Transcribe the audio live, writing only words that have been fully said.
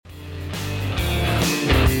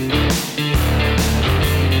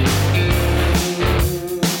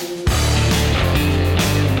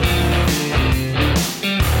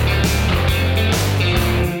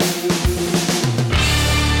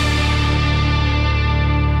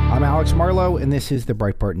Alex Marlowe, and this is the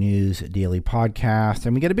Breitbart News Daily podcast.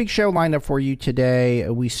 And we got a big show lined up for you today.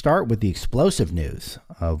 We start with the explosive news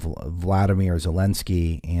of Vladimir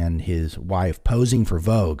Zelensky and his wife posing for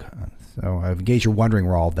Vogue. So in case you're wondering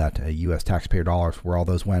where all of that U.S. taxpayer dollars, where all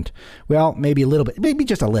those went, well, maybe a little bit, maybe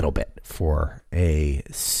just a little bit for a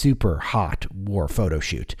super hot war photo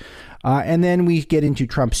shoot. And then we get into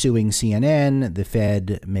Trump suing CNN, the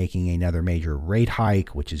Fed making another major rate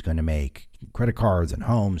hike, which is going to make credit cards and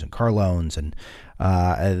homes and car loans and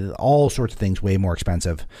all sorts of things way more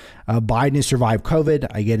expensive. Biden has survived COVID.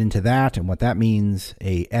 I get into that and what that means.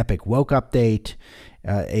 A epic woke update.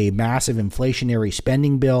 A massive inflationary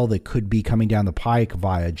spending bill that could be coming down the pike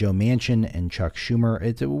via Joe Manchin and Chuck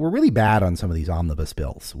Schumer. We're really bad on some of these omnibus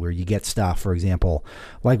bills where you get stuff, for example,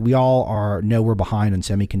 like we all know we're behind on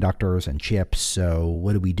semiconductors and chips. So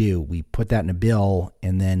what do? We put that in a bill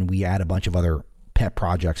and then we add a bunch of other pet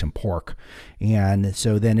projects and pork. And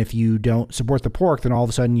so then if you don't support the pork, then all of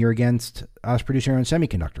a sudden you're against us producing our own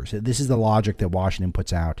semiconductors. This is the logic that Washington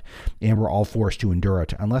puts out, and we're all forced to endure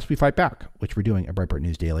it unless we fight back, which we're doing at Breitbart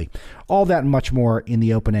News Daily. All that and much more in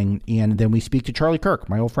the opening. And then we speak to Charlie Kirk,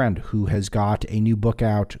 my old friend, who has got a new book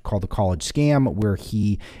out called The College Scam, where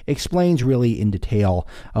he explains really in detail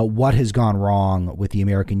what has gone wrong with the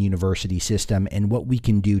American university system and what we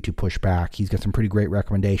can do to push back. He's got some pretty great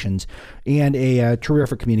recommendations and a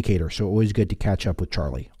terrific communicator. So always good to catch up with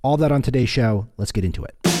Charlie. All that on today's show. Let's get into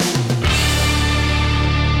it.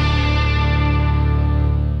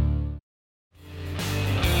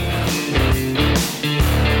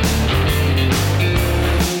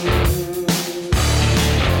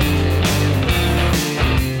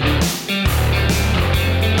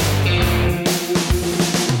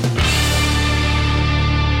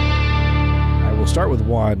 Start with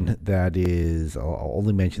one that is, I'll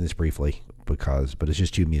only mention this briefly but it's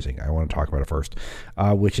just too amusing. I want to talk about it first,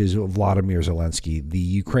 which is Vladimir Zelensky, the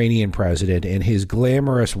Ukrainian president, and his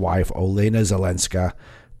glamorous wife, Olena Zelenska,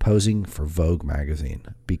 posing for Vogue magazine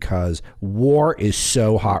because war is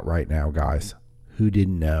so hot right now, guys. Who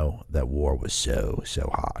didn't know that war was so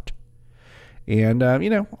hot? And,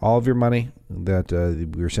 all of your money that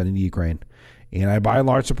we were sending to Ukraine, and I by and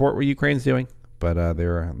large support what Ukraine's doing. But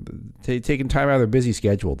they're taking time out of their busy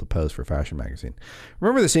schedule to pose for Fashion Magazine.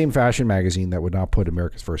 Remember the same Fashion Magazine that would not put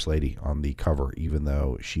America's First Lady on the cover, even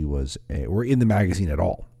though she was, or in the magazine at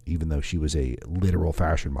all, even though she was a literal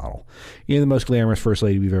fashion model. The most glamorous First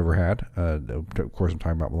Lady we've ever had. Of course, I'm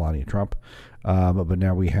talking about Melania Trump. But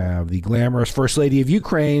now we have the glamorous First Lady of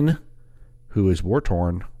Ukraine, who is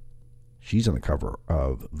war-torn. She's on the cover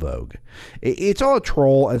of Vogue. It's all a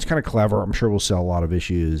troll, and it's kind of clever. I'm sure we'll sell a lot of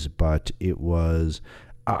issues, but it was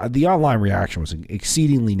the online reaction was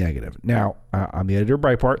exceedingly negative. Now, I'm the editor of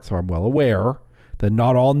Breitbart, so I'm well aware that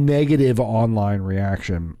not all negative online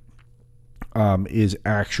reaction is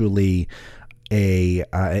actually a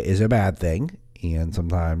bad thing, and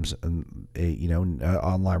sometimes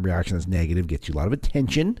online reaction that's negative gets you a lot of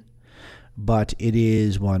attention. But it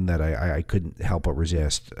is one that I couldn't help but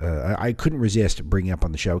resist. I couldn't resist bringing up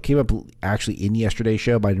on the show. It came up actually in yesterday's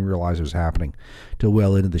show, but I didn't realize it was happening till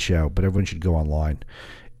well into the show. But everyone should go online,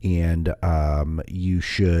 and you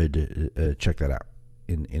should check that out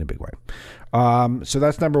in a big way. So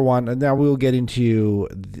that's number one. And now we'll get into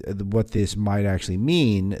what this might actually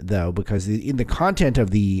mean, though, because in the content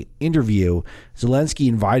of the interview, Zelensky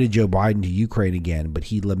invited Joe Biden to Ukraine again, but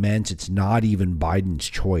he laments it's not even Biden's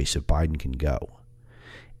choice if Biden can go.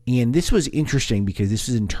 And this was interesting because this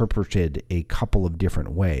was interpreted a couple of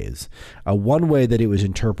different ways. One way that it was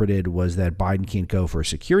interpreted was that Biden can't go for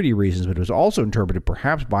security reasons, but it was also interpreted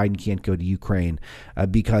perhaps Biden can't go to Ukraine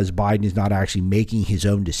because Biden is not actually making his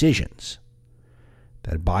own decisions,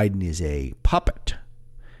 that Biden is a puppet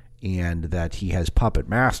and that he has puppet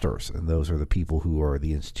masters. And those are the people who are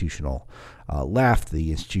the institutional left, the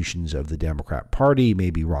institutions of the Democrat Party,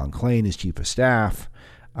 maybe Ron Klain as chief of staff.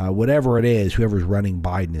 Whatever it is, whoever's running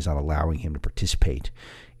Biden is not allowing him to participate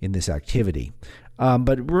in this activity.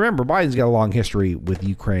 But remember, Biden's got a long history with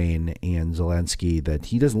Ukraine and Zelensky that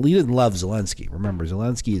he doesn't love Zelensky. Remember,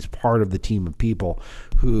 Zelensky is part of the team of people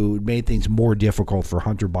who made things more difficult for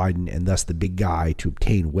Hunter Biden and thus the big guy to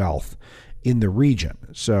obtain wealth in the region.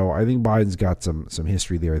 So I think Biden's got some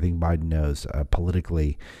history there. I think Biden knows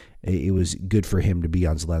politically it was good for him to be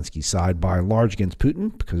on Zelensky's side by and large against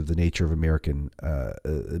Putin because of the nature of American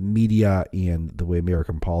media and the way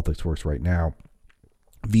American politics works right now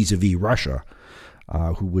vis-a-vis Russia,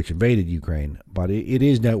 which invaded Ukraine. But it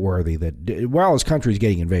is noteworthy that while his country is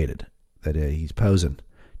getting invaded, that he's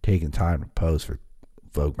taking time to pose for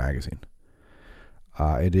Vogue magazine.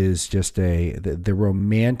 It is just the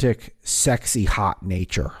romantic, sexy, hot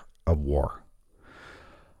nature of war.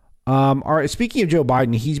 All right. Speaking of Joe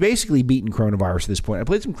Biden, he's basically beaten coronavirus at this point. I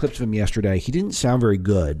played some clips of him yesterday. He didn't sound very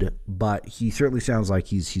good, but he certainly sounds like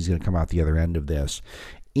he's going to come out the other end of this.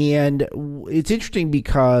 And it's interesting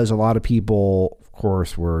because a lot of people, of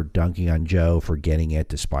course, were dunking on Joe for getting it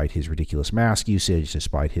despite his ridiculous mask usage,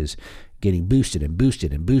 despite his getting boosted and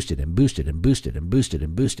boosted and boosted and boosted and boosted and boosted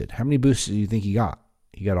and boosted. How many boosts do you think he got?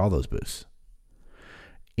 He got all those boosts.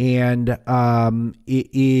 And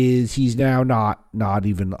he's now not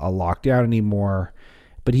even a lockdown anymore,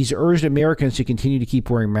 but he's urged Americans to continue to keep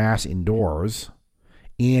wearing masks indoors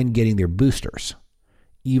and getting their boosters,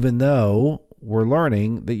 even though we're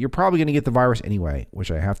learning that you're probably going to get the virus anyway,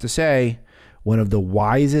 which I have to say, one of the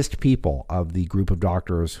wisest people of the group of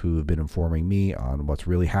doctors who have been informing me on what's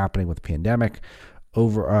really happening with the pandemic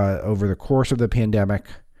over the course of the pandemic,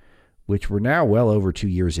 which we're now well over 2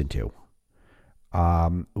 years into.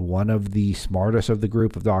 One of the smartest of the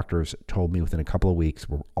group of doctors told me within a couple of weeks,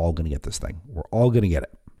 we're all going to get this thing. We're all going to get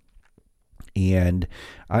it. And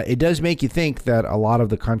it does make you think that a lot of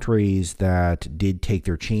the countries that did take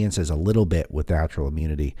their chances a little bit with natural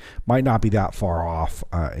immunity might not be that far off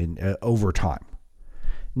over time.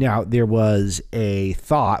 Now, there was a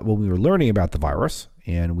thought when we were learning about the virus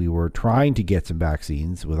and we were trying to get some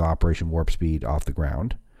vaccines with Operation Warp Speed off the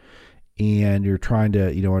ground. And you're trying to,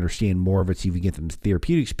 understand more of it so you can get them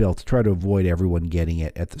therapeutics built to try to avoid everyone getting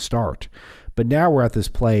it at the start. But now we're at this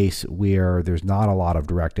place where there's not a lot of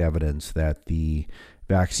direct evidence that the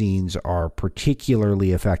vaccines are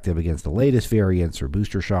particularly effective against the latest variants or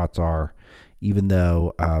booster shots are, even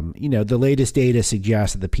though, the latest data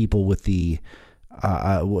suggests that the people with that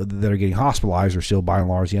are getting hospitalized are still by and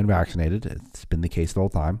large the unvaccinated. It's been the case the whole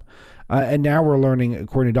time. And now we're learning,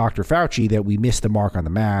 according to Dr. Fauci, that we missed the mark on the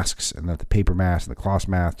masks and that the paper masks and the cloth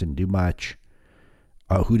masks didn't do much.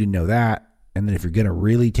 Who didn't know that? And then if you're going to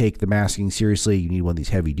really take the masking seriously, you need one of these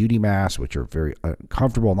heavy-duty masks, which are very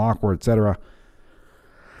uncomfortable and awkward, etc.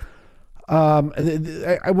 While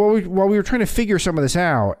we were trying to figure some of this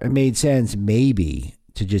out, it made sense maybe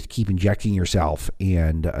to just keep injecting yourself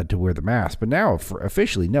and to wear the mask. But now,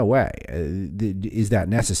 officially, no way is that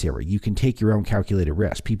necessary. You can take your own calculated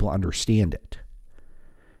risk. People understand it.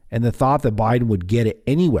 And the thought that Biden would get it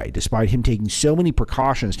anyway, despite him taking so many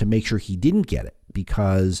precautions to make sure he didn't get it,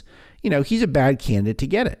 because, he's a bad candidate to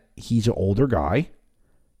get it. He's an older guy,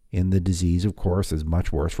 and the disease, of course, is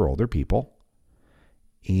much worse for older people.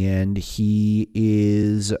 And he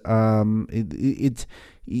is,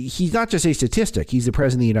 he's not just a statistic. He's the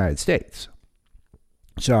president of the United States.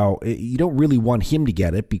 So you don't really want him to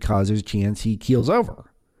get it because there's a chance he keels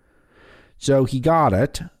over. So he got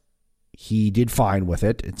it. He did fine with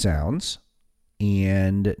it, it sounds.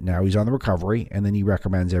 And now he's on the recovery. And then he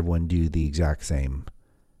recommends everyone do the exact same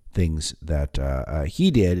things that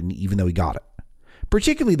he did, and even though he got it.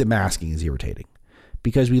 Particularly the masking is irritating,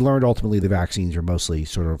 because we learned ultimately the vaccines are mostly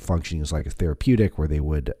sort of functioning as like a therapeutic where they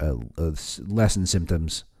would lessen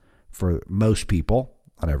symptoms for most people,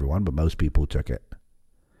 not everyone, but most people who took it.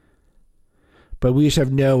 But we just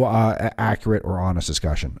have no accurate or honest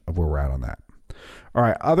discussion of where we're at on that. All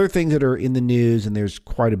right, other things that are in the news, and there's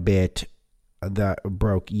quite a bit that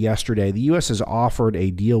broke yesterday. The U.S. has offered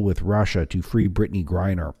a deal with Russia to free Brittany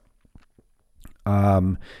Griner,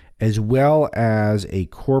 as well as a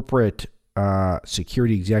corporate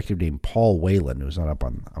security executive named Paul Whelan, who's not up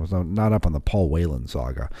on the Paul Whelan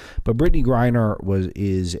saga. But Brittany Griner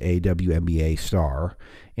is a WNBA star,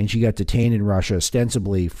 and she got detained in Russia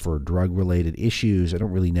ostensibly for drug-related issues. I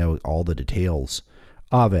don't really know all the details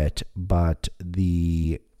of it, but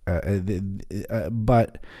the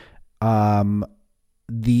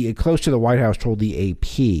close to the White House told the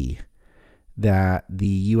AP that the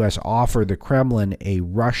U.S. offered the Kremlin a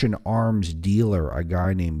Russian arms dealer, a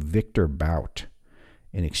guy named Victor Bout,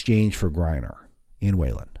 in exchange for Griner in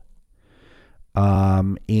Whelan.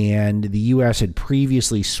 And the U.S. had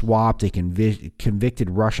previously swapped a convicted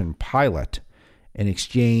Russian pilot in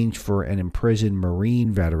exchange for an imprisoned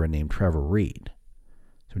Marine veteran named Trevor Reed.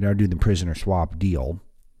 So we're now doing the prisoner swap deal.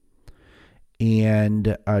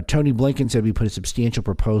 And Tony Blinken said we put a substantial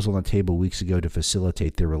proposal on the table weeks ago to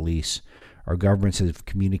facilitate their release. Our governments have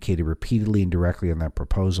communicated repeatedly and directly on that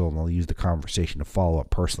proposal, and they'll use the conversation to follow up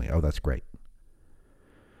personally. Oh, that's great.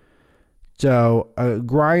 So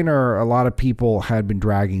Griner, a lot of people had been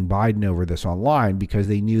dragging Biden over this online because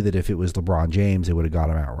they knew that if it was LeBron James, they would have got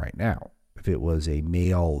him out right now. If it was a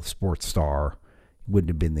male sports star, he wouldn't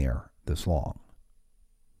have been there this long.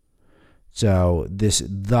 So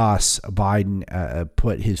thus Biden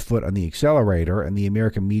put his foot on the accelerator, and the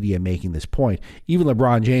American media making this point, even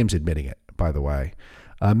LeBron James admitting it, by the way,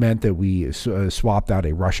 meant that we swapped out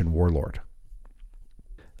a Russian warlord.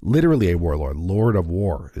 Literally a warlord. Lord of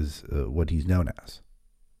War is what he's known as.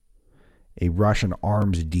 A Russian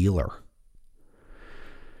arms dealer.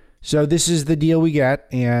 So this is the deal we get,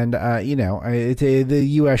 and the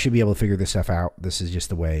U.S. should be able to figure this stuff out. This is just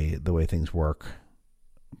the way things work.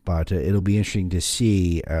 But it'll be interesting to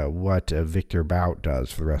see what Victor Bout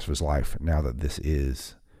does for the rest of his life now that this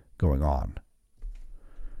is going on.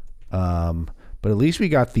 But at least we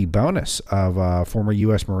got the bonus of former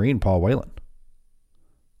U.S. Marine Paul Whelan.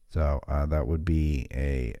 So that would be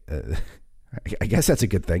I guess that's a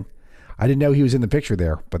good thing. I didn't know he was in the picture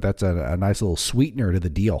there, but that's a nice little sweetener to the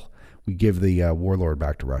deal. We give the warlord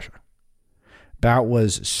back to Russia. Bout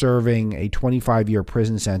was serving a 25-year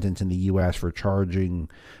prison sentence in the U.S. for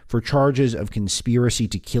charges of conspiracy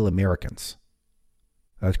to kill Americans.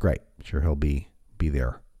 That's great. I'm sure he'll be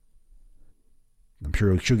there. I'm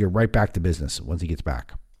sure he'll get right back to business once he gets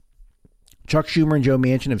back. Chuck Schumer and Joe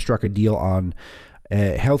Manchin have struck a deal on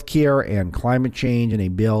health care and climate change in a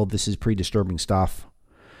bill. This is pretty disturbing stuff.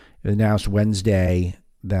 It was announced Wednesday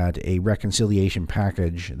that a reconciliation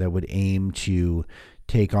package that would aim to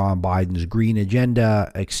take on Biden's green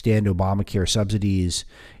agenda, extend Obamacare subsidies,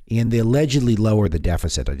 and they allegedly lower the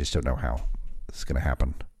deficit. I just don't know how this is going to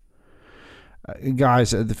happen.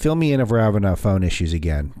 Guys, fill me in if we're having phone issues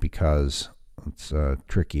again, because it's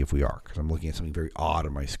tricky if we are, because I'm looking at something very odd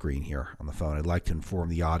on my screen here on the phone. I'd like to inform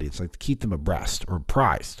the audience, like to keep them abreast or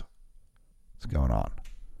apprised what's going on.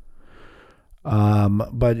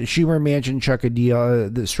 But Schumer and Manchin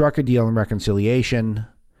struck a deal in reconciliation.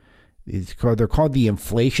 They're called the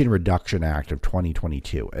Inflation Reduction Act of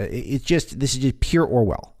 2022. This is just pure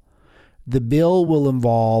Orwell. The bill will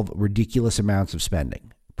involve ridiculous amounts of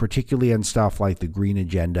spending, particularly on stuff like the green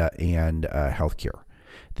agenda and healthcare.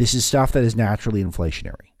 This is stuff that is naturally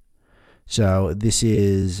inflationary. So this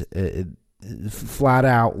is flat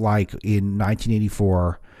out like in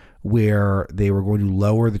 1984, where they were going to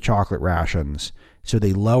lower the chocolate rations. So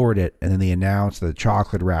they lowered it, and then they announced that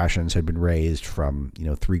chocolate rations had been raised from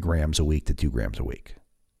 3 grams a week to 2 grams a week.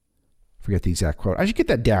 Forget the exact quote. I should get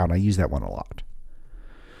that down. I use that one a lot.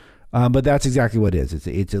 But that's exactly what it is.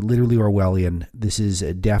 It's literally Orwellian. This is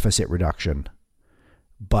a deficit reduction.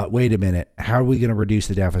 But wait a minute. How are we going to reduce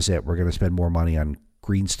the deficit? We're going to spend more money on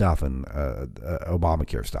green stuff and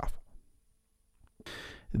Obamacare stuff.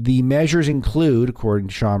 The measures include, according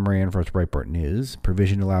to Sean Moran from Breitbart News,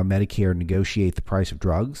 provision to allow Medicare to negotiate the price of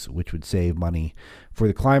drugs, which would save money for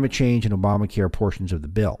the climate change and Obamacare portions of the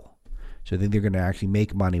bill. So I think they're going to actually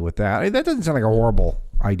make money with that. That doesn't sound like a horrible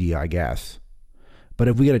idea, I guess. But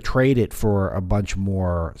if we got to trade it for a bunch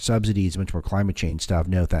more subsidies, a bunch more climate change stuff,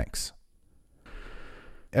 no thanks.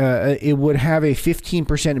 It would have a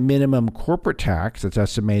 15% minimum corporate tax that's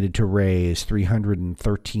estimated to raise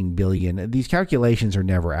 $313 billion. These calculations are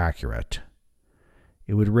never accurate.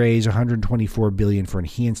 It would raise $124 billion for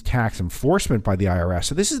enhanced tax enforcement by the IRS.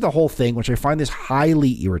 So this is the whole thing, which I find this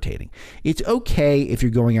highly irritating. It's okay if you're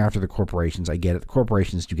going after the corporations. I get it. The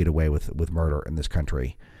corporations do get away with murder in this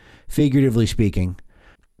country, figuratively speaking.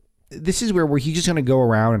 This is where he's just going to go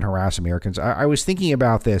around and harass Americans. I was thinking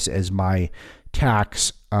about this as my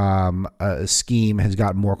tax scheme has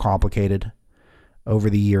gotten more complicated over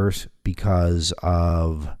the years because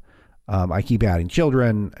of I keep adding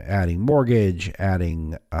children, adding mortgage,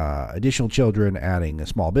 adding additional children, adding a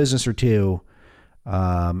small business or two,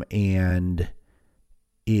 and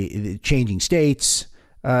changing states.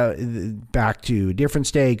 Back to a different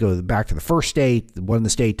state, go back to the first state. One in the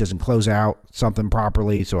state doesn't close out something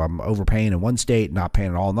properly, so I'm overpaying in one state, not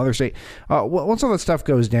paying at all in another state. Once all that stuff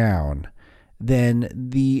goes down,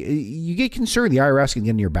 then you get concerned the IRS can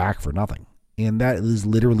get in your back for nothing. And that is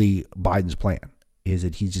literally Biden's plan, is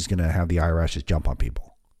that he's just going to have the IRS just jump on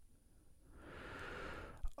people.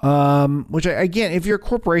 Which, again, if you're a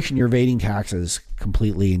corporation, you're evading taxes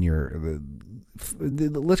completely, and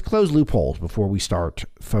let's close loopholes before we start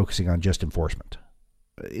focusing on just enforcement.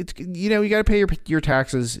 It's, you got to pay your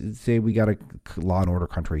taxes. Say we got a law and order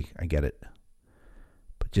country. I get it.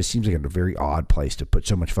 But it just seems like a very odd place to put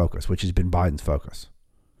so much focus, which has been Biden's focus.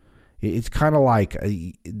 It's kind of like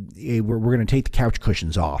we're going to take the couch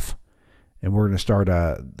cushions off, and we're going to start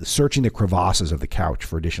searching the crevasses of the couch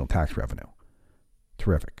for additional tax revenue.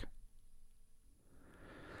 Terrific.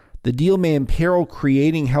 The deal may imperil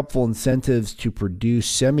creating helpful incentives to produce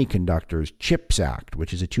semiconductors, CHIPS Act,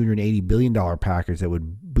 which is a $280 billion package that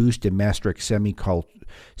would boost domestic semiconductor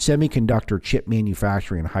chip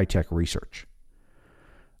manufacturing and high-tech research.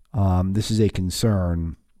 This is a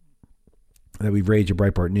concern that we've raised at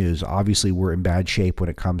Breitbart News. Obviously, we're in bad shape when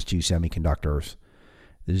it comes to semiconductors.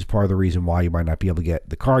 This is part of the reason why you might not be able to get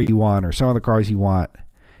the car you want or some of the cars you want.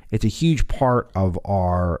 It's a huge part of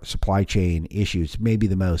our supply chain issues, maybe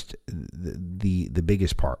the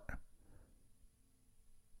biggest part.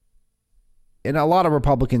 And a lot of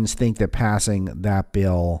Republicans think that passing that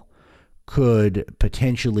bill could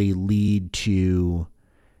potentially lead to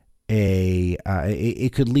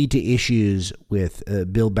it could lead to issues with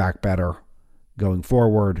Build Back Better going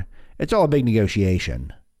forward. It's all a big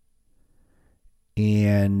negotiation.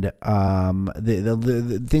 And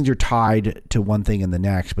the things are tied to one thing and the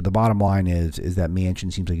next, but the bottom line is that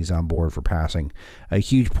Manchin seems like he's on board for passing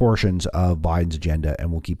huge portions of Biden's agenda,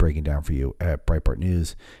 and we'll keep breaking down for you at Breitbart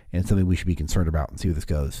News, and it's something we should be concerned about and see where this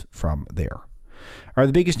goes from there. All right,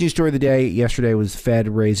 the biggest news story of the day yesterday was Fed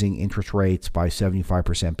raising interest rates by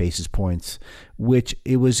 75% basis points, which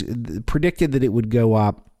it was predicted that it would go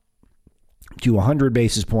up to 100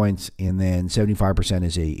 basis points, and then 75%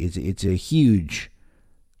 it's a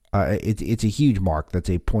huge mark. That's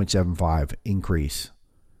a 0.75 increase.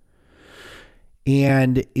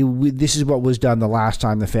 And this is what was done the last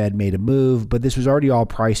time the Fed made a move, but this was already all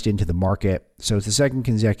priced into the market. So it's the second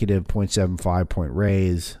consecutive 0.75 point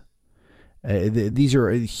raise. These are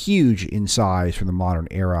huge in size for the modern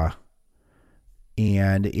era.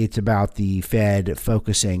 And it's about the Fed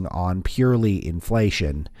focusing on purely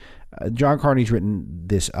inflation. John Carney's written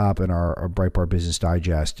this up in our Breitbart Business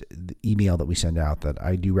Digest email that we send out that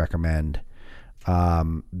I do recommend.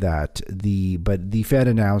 But the Fed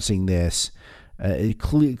announcing this it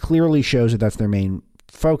clearly shows that that's their main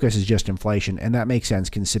focus is just inflation, and that makes sense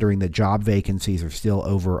considering that job vacancies are still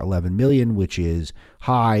over 11 million, which is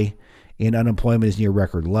high, and unemployment is near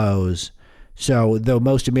record lows. So though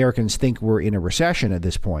most Americans think we're in a recession at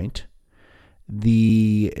this point,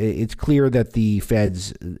 it's clear that the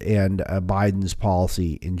Fed's and Biden's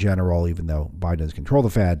policy in general, even though Biden doesn't control the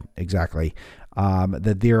Fed exactly,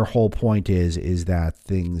 that their whole point is that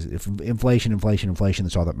inflation,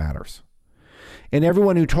 that's all that matters. And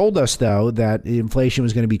everyone who told us, though, that inflation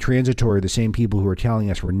was going to be transitory are the same people who are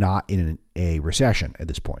telling us we're not in a recession at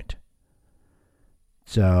this point.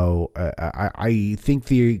 So I think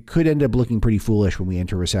they could end up looking pretty foolish when we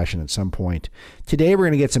enter recession at some point. Today, we're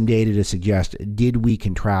going to get some data to suggest, did we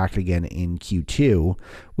contract again in Q2,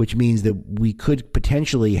 which means that we could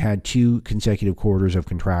potentially had 2 consecutive quarters of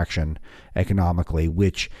contraction economically,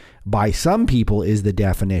 which by some people is the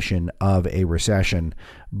definition of a recession,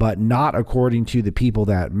 but not according to the people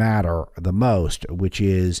that matter the most, which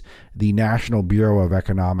is the National Bureau of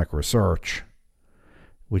Economic Research,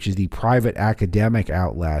 which is the private academic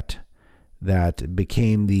outlet that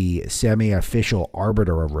became the semi-official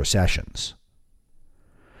arbiter of recessions.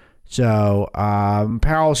 So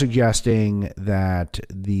Powell suggesting that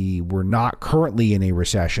we're not currently in a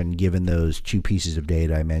recession given those 2 pieces of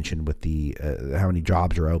data I mentioned with the how many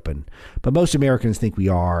jobs are open. But most Americans think we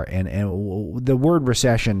are, and the word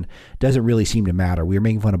recession doesn't really seem to matter. We were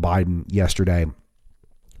making fun of Biden yesterday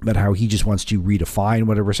about how he just wants to redefine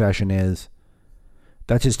what a recession is.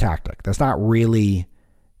 That's his tactic. That's not really,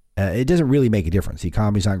 it doesn't really make a difference. The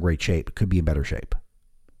economy's not in great shape. It could be in better shape.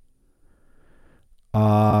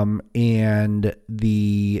 And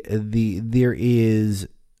there is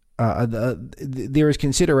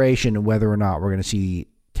consideration whether or not we're going to see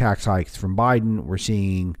tax hikes from Biden. We're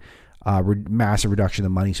seeing massive reduction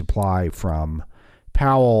in the money supply from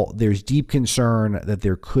Powell. There's deep concern that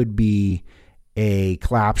there could be a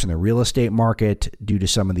collapse in the real estate market due to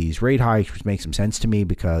some of these rate hikes, which makes some sense to me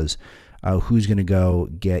because who's going to go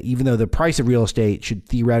get, even though the price of real estate should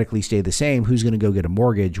theoretically stay the same, who's going to go get a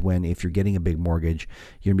mortgage when if you're getting a big mortgage,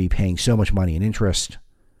 you're going to be paying so much money in interest,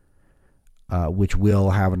 which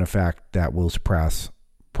will have an effect that will suppress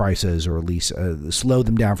prices or at least slow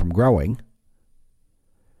them down from growing.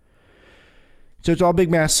 So it's all a big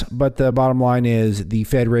mess, but the bottom line is the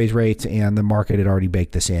Fed raised rates and the market had already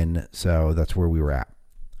baked this in, so that's where we were at.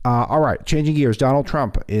 All right, changing gears. Donald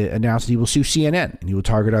Trump announced that he will sue CNN and he will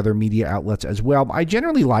target other media outlets as well. I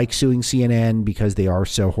generally like suing CNN because they are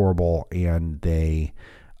so horrible and they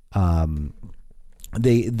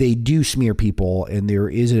do smear people, and there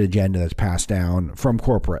is an agenda that's passed down from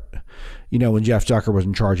corporate. You know, when Jeff Zucker was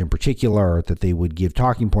in charge in particular, that they would give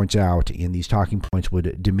talking points out, and these talking points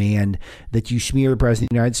would demand that you smear the President of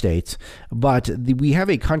the United States. But we have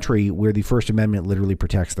a country where the First Amendment literally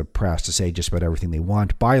protects the press to say just about everything they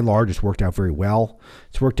want. By and large, it's worked out very well.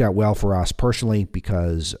 It's worked out well for us personally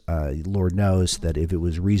because Lord knows that if it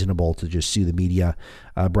was reasonable to just sue the media,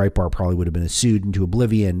 Breitbart probably would have been sued into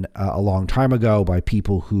oblivion a long time ago by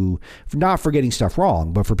people who, not for getting stuff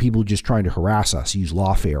wrong, but for people just trying to harass us, use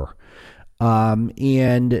lawfare.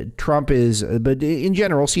 And Trump but in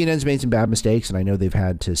general, CNN's made some bad mistakes, and I know they've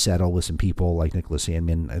had to settle with some people like Nicholas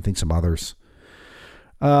Sandmann, I think some others.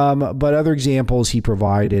 But other examples he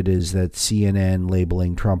provided is that CNN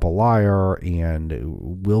labeling Trump a liar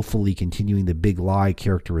and willfully continuing the big lie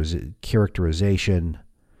characterization.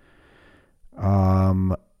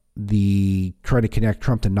 The try to connect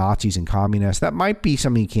Trump to Nazis and communists. That might be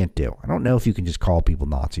something you can't do. I don't know if you can just call people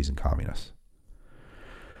Nazis and communists.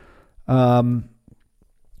 But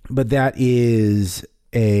that is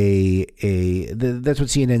that's what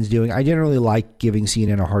CNN's doing. I generally like giving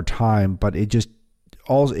CNN a hard time, but it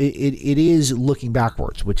is looking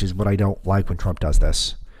backwards, which is what I don't like when Trump does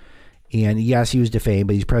this. And yes, he was defamed,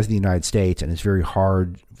 but he's president of the United States, and it's very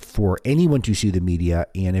hard for anyone to sue the media.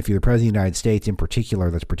 And if you're the president of the United States in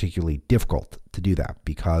particular, that's particularly difficult to do that,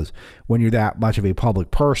 because when you're that much of a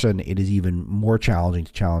public person, it is even more challenging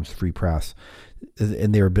to challenge the free press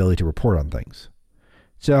and their ability to report on things.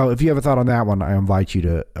 So if you have a thought on that one, I invite you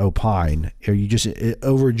to opine. Are you just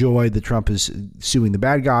overjoyed that Trump is suing the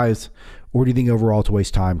bad guys, or do you think overall it's a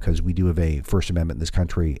waste of time because we do have a First Amendment in this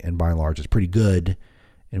country, and by and large it's pretty good,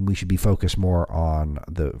 and we should be focused more on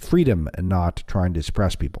the freedom and not trying to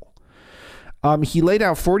suppress people? He laid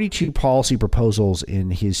out 42 policy proposals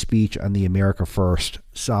in his speech on the America First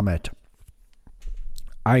Summit.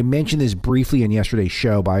 I mentioned this briefly in yesterday's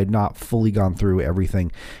show, but I had not fully gone through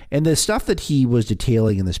everything. And the stuff that he was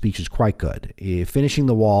detailing in the speech is quite good. Finishing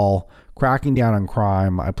the wall, cracking down on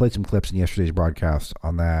crime. I played some clips in yesterday's broadcast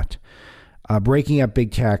on that. Breaking up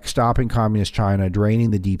big tech, stopping communist China,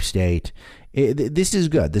 draining the deep state. This is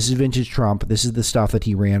good. This is vintage Trump. This is the stuff that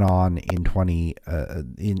he ran on in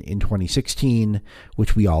 2016,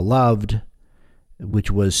 which we all loved,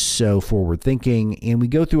 which was so forward thinking. And we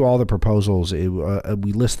go through all the proposals. We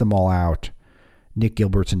list them all out. Nick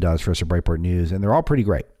Gilbertson does for us at Breitbart News, and they're all pretty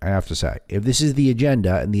great, I have to say. If this is the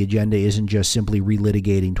agenda, and the agenda isn't just simply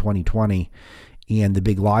relitigating 2020 and the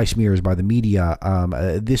big lie smears by the media,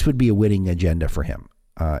 this would be a winning agenda for him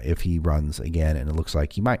if he runs again, and it looks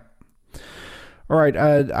like he might. All right.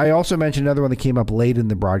 I also mentioned another one that came up late in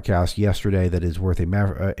the broadcast yesterday that is worth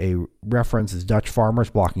a reference. Is Dutch farmers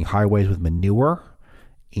blocking highways with manure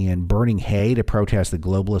and burning hay to protest the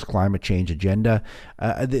globalist climate change agenda.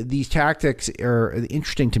 These tactics are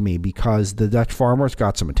interesting to me because the Dutch farmers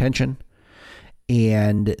got some attention,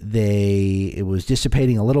 and it was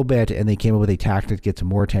dissipating a little bit, and they came up with a tactic to get some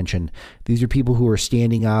more attention. These are people who are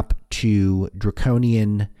standing up to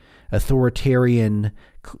draconian, authoritarian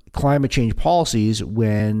climate change policies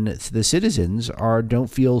when the citizens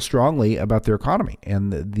don't feel strongly about their economy.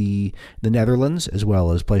 And the Netherlands, as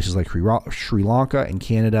well as places like Sri Lanka and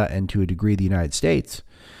Canada, and to a degree the United States,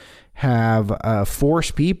 have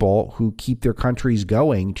forced people who keep their countries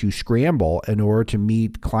going to scramble in order to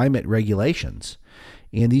meet climate regulations.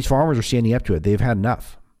 And these farmers are standing up to it. They've had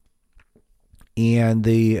enough. And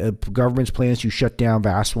the government's plans to shut down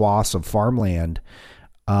vast swaths of farmland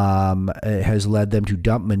has led them to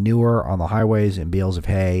dump manure on the highways and bales of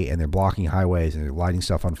hay, and they're blocking highways and they're lighting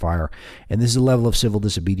stuff on fire. And this is a level of civil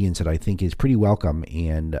disobedience that I think is pretty welcome,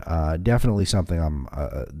 and definitely something I'm,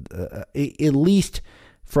 at least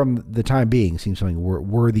from the time being, seems something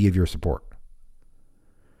worthy of your support.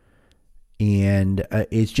 And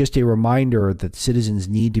it's just a reminder that citizens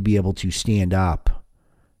need to be able to stand up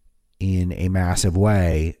in a massive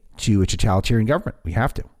way to a totalitarian government. We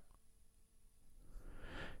have to.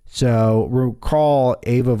 So recall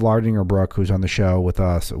Ava Vlardingerbroek, who's on the show with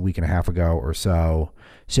us a week and a half ago or so,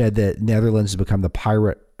 said that Netherlands has become the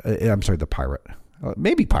pilot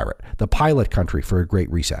country for a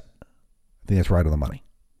great reset. I think that's right on the money.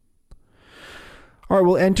 All right,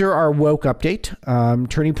 we'll enter our woke update.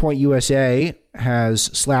 Turning Point USA has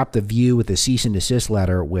slapped The View with a cease and desist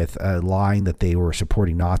letter with lying that they were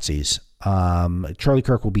supporting Nazis. Charlie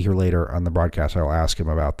Kirk will be here later on the broadcast. I'll ask him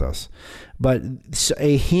about this. But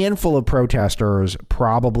a handful of protesters,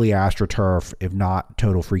 probably AstroTurf, if not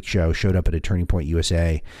Total Freak Show, showed up at a Turning Point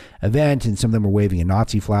USA event, and some of them were waving a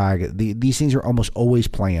Nazi flag. These things are almost always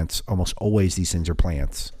plants. Almost always these things are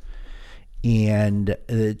plants. And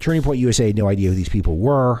Turning Point USA had no idea who these people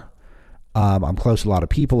were. I'm close to a lot of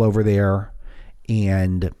people over there,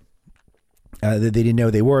 and they didn't know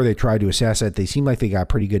who they were. They tried to assess it. They seemed like they got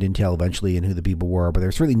pretty good intel eventually in who the people were, but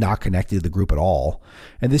they're really not connected to the group at all.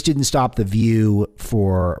 And this didn't stop The View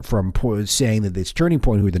from saying that it's Turning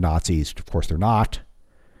Point who are the Nazis. Of course, they're not.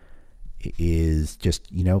 It is just,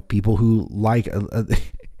 people who like...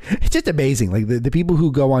 It's just amazing. Like the people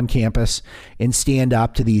who go on campus and stand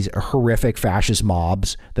up to these horrific fascist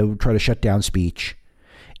mobs that would try to shut down speech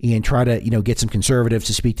and try to, get some conservatives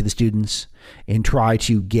to speak to the students and try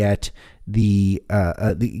to get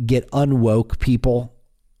get unwoke people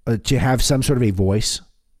to have some sort of a voice.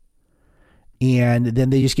 And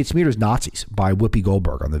then they just get smeared as Nazis by Whoopi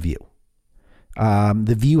Goldberg on The View.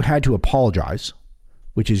 The View had to apologize,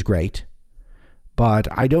 which is great. But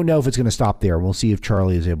I don't know if it's going to stop there. We'll see if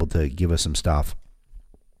Charlie is able to give us some stuff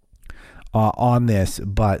on this.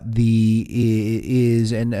 But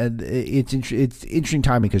it's interesting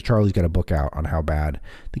timing because Charlie's got a book out on how bad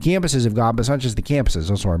the campuses have gone. But it's not just the campuses;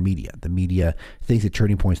 it's also our media. The media thinks that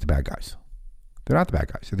Turning Point's the bad guys. They're not the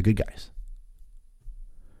bad guys; they're the good guys.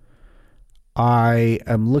 I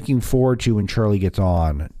am looking forward to when Charlie gets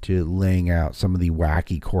on to laying out some of the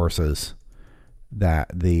wacky courses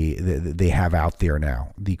that they have out there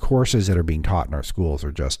now. The courses that are being taught in our schools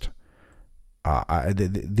are just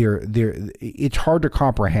it's hard to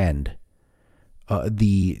comprehend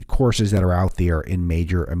the courses that are out there in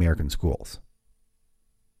major American schools.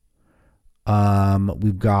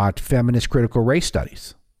 We've got feminist critical race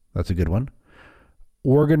studies. That's a good one.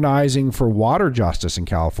 Organizing for water justice in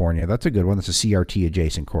California. That's a good one. That's a CRT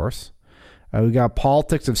adjacent course. We got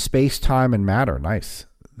politics of space, time, and matter. Nice.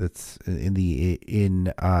 That's in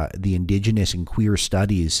the indigenous and queer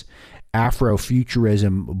studies,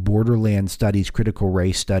 Afrofuturism, borderland studies, critical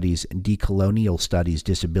race studies, decolonial studies,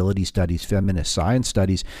 disability studies, feminist science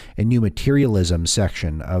studies, and new materialism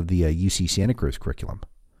section of the UC Santa Cruz curriculum.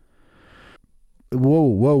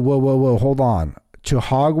 Whoa. Hold on. To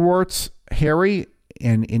Hogwarts, Harry,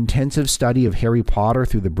 an intensive study of Harry Potter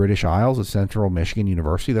through the British Isles at Central Michigan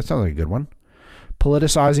University. That sounds like a good one.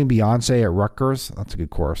 Politicizing Beyonce at Rutgers. That's a good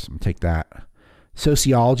course. I'm going to take that.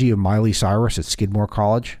 Sociology of Miley Cyrus at Skidmore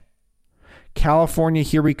College. California,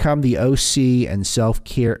 Here We Come, the OC and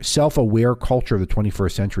self-aware culture of the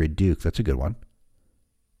 21st century at Duke. That's a good one.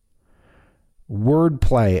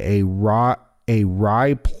 Wordplay, a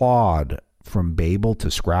wry plod from Babel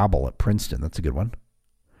to Scrabble at Princeton. That's a good one.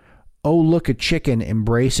 Oh, look, a chicken,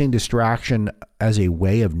 embracing distraction as a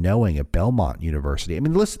way of knowing at Belmont University. I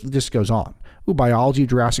mean, the list just goes on. Ooh, biology of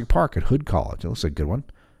Jurassic Park at Hood College. That looks like a good one.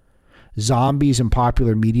 Zombies and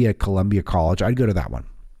popular media at Columbia College. I'd go to that one.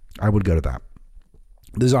 I would go to that.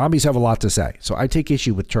 The zombies have a lot to say. So I take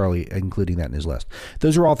issue with Charlie including that in his list.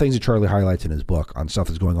 Those are all things that Charlie highlights in his book on stuff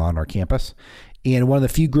that's going on our campus. And one of the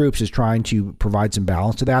few groups is trying to provide some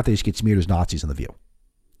balance to that. They just get smeared as Nazis on The View.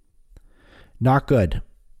 Not good.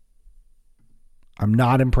 I'm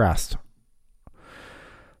not impressed.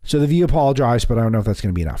 So The View apologized, but I don't know if that's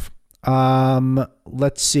going to be enough.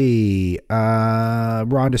 Let's see. Ron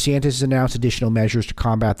DeSantis has announced additional measures to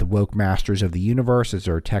combat the woke masters of the universe as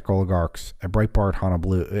their tech oligarchs. Breitbart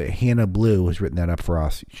Hannah Blue has written that up for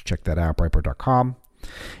us. You should check that out, Breitbart.com.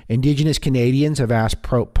 Indigenous Canadians have asked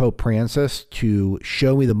Pope Francis to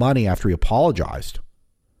show me the money after he apologized.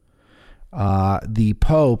 The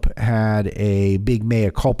Pope had a big mea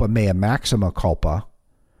maxima culpa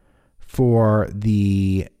for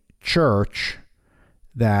the church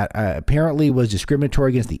that apparently was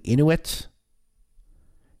discriminatory against the Inuits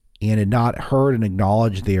and had not heard and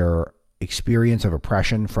acknowledged their experience of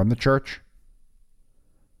oppression from the church.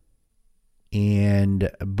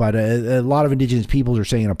 But a lot of indigenous peoples are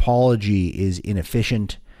saying an apology is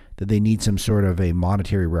inefficient, that they need some sort of a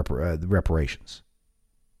monetary reparations.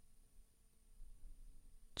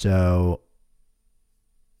 So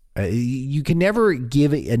you can never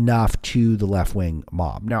give enough to the left-wing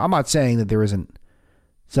mob. Now, I'm not saying that there isn't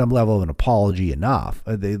some level of an apology enough.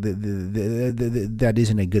 That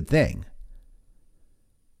isn't a good thing.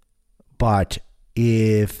 But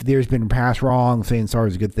if there's been past wrong, saying sorry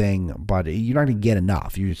is a good thing, but you're not going to get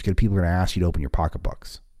enough. People are going to ask you to open your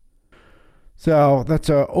pocketbooks. So that's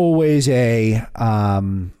always a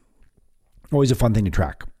fun thing to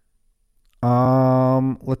track.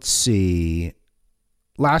 Let's see.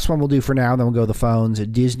 Last one we'll do for now, then we'll go to the phones.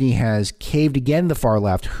 Disney has caved again the far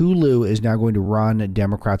left. Hulu is now going to run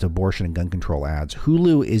Democrats' abortion and gun control ads.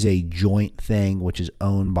 Hulu is a joint thing, which is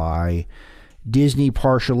owned by Disney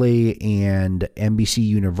partially and NBC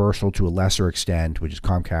Universal to a lesser extent, which is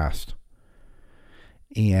Comcast.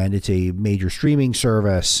 And it's a major streaming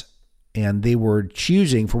service. And they were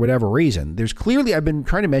choosing, for whatever reason, there's clearly, I've been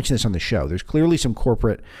trying to mention this on the show, there's clearly some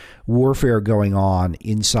corporate warfare going on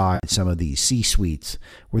inside some of these C-suites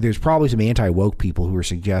where there's probably some anti-woke people who are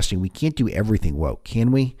suggesting we can't do everything woke,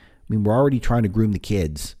 can we? I mean, we're already trying to groom the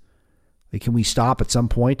kids. Like, can we stop at some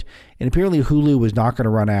point? And apparently Hulu was not going to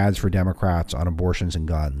run ads for Democrats on abortions and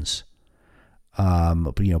guns,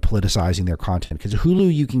 politicizing their content. Because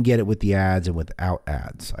Hulu, you can get it with the ads and without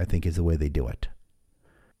ads, I think is the way they do it.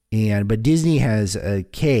 But Disney has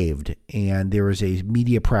caved, and there was a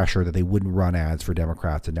media pressure that they wouldn't run ads for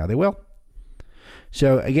Democrats, and now they will.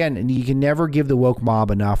 So again, you can never give the woke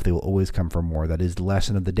mob enough. They will always come for more. That is the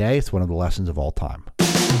lesson of the day. It's one of the lessons of all time.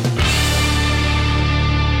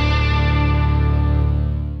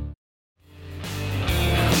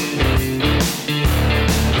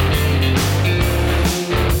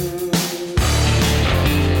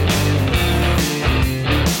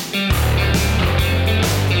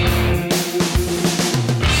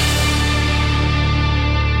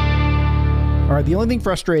 All right. The only thing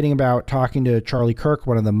frustrating about talking to Charlie Kirk,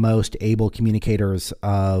 one of the most able communicators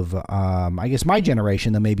of, I guess, my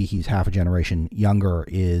generation, though maybe he's half a generation younger,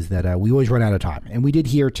 is that we always run out of time. And we did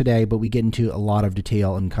here today, but we get into a lot of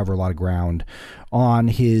detail and cover a lot of ground on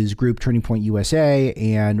his group Turning Point USA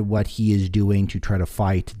and what he is doing to try to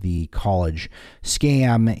fight the college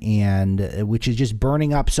scam, and which is just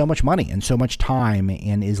burning up so much money and so much time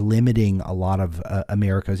and is limiting a lot of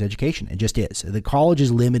America's education. It just is. The college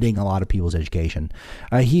is limiting a lot of people's education.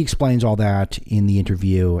 He explains all that in the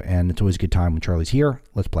interview, and it's always a good time when Charlie's here.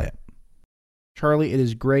 Let's play it. Charlie, it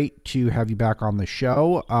is great to have you back on the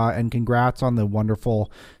show, and congrats on the wonderful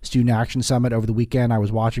Student Action Summit over the weekend. I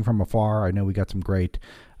was watching from afar. I know we got some great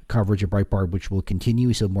coverage at Breitbart, which will continue.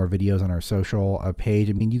 We still have more videos on our social page.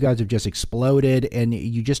 I mean, you guys have just exploded, and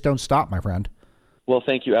you just don't stop, my friend. Well,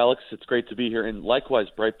 thank you, Alex. It's great to be here. And likewise,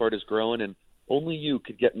 Breitbart is growing, and only you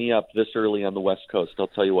could get me up this early on the West Coast. I'll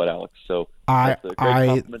tell you what, Alex. So that's a great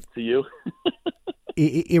compliment to you.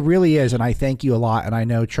 It really is, and I thank you a lot. And I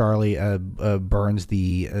know Charlie burns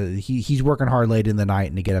he's working hard late in the night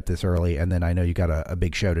and to get up this early. And then I know you got a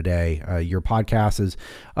big show today. Your podcast is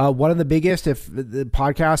one of the biggest, if the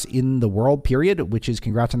podcasts in the world, period. Which is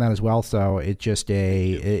congrats on that as well. So it's just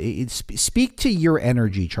speak to your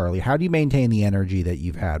energy, Charlie. How do you maintain the energy that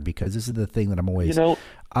you've had? Because this is the thing that I'm always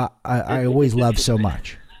I always love so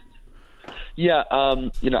much. Yeah,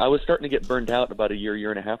 I was starting to get burned out about a year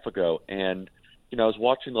and a half ago, and I was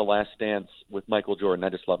watching The Last Dance with Michael Jordan. I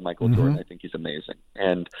just love Michael Jordan. I think he's amazing.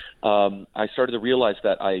 And I started to realize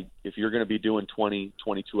that if you're going to be doing 20,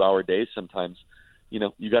 22-hour days sometimes,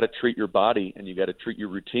 you got to treat your body and you got to treat your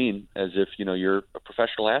routine as if, you're a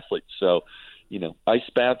professional athlete. So, ice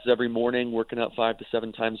baths every morning, working out 5 to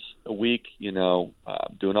 7 times a week, doing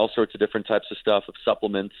all sorts of different types of stuff, of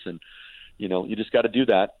supplements. And, you just got to do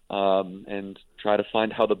that and try to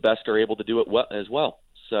find how the best are able to do it as well.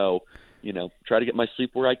 So, try to get my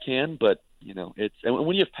sleep where I can, but and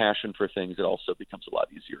when you have passion for things, it also becomes a lot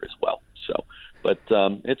easier as well. So, but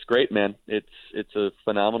it's great, man. It's a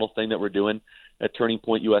phenomenal thing that we're doing at Turning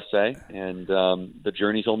Point USA, and the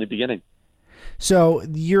journey's only beginning. So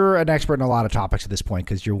you're an expert in a lot of topics at this point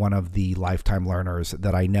because you're one of the lifetime learners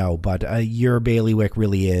that I know, but your bailiwick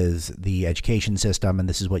really is the education system, and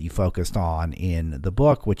this is what you focused on in the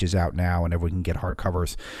book, which is out now, and everyone can get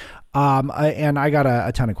hardcovers. And I got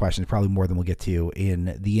a ton of questions, probably more than we'll get to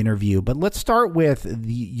in the interview. But let's start with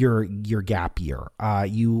your gap year.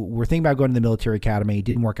 You were thinking about going to the military academy. It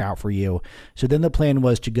didn't work out for you. So then the plan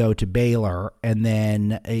was to go to Baylor. And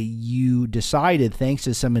then you decided, thanks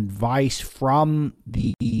to some advice from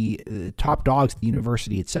the top dogs at the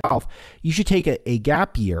university itself, you should take a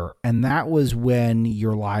gap year. And that was when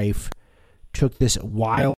your life took this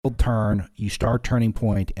wild turn. You start Turning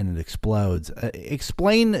Point and it explodes.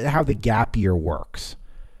 Explain how the gap year works.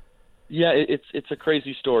 Yeah, it's a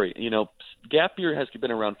crazy story. Gap year has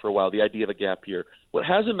been around for a while, the idea of a gap year. What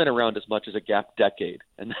hasn't been around as much as a gap decade,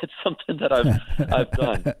 and that's something that I've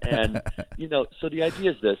done. And so the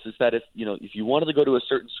idea is this: is that if you wanted to go to a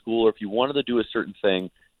certain school or if you wanted to do a certain thing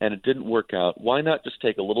and it didn't work out, why not just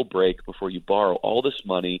take a little break before you borrow all this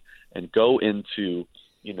money and go into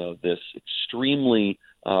this extremely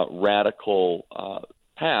radical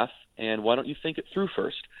path, and why don't you think it through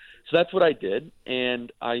first? So that's what I did,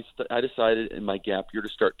 and I decided in my gap year to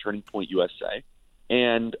start Turning Point USA,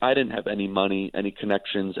 and I didn't have any money, any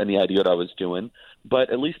connections, any idea what I was doing,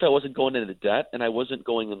 but at least I wasn't going into debt, and I wasn't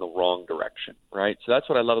going in the wrong direction, right? So that's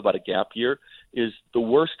what I love about a gap year, is the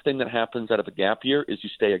worst thing that happens out of a gap year is you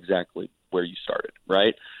stay exactly where you started,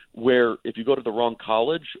 right? Where if you go to the wrong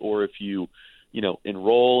college, or if you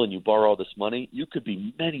enroll and you borrow all this money, you could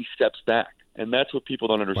be many steps back. And that's what people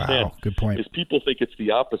don't understand. Wow, good point. Is people think it's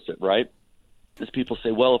the opposite, right? Is people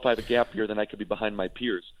say, well, if I have a gap year, then I could be behind my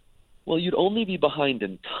peers. Well, you'd only be behind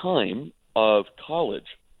in time of college.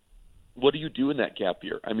 What do you do in that gap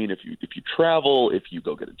year? I mean, if you travel, if you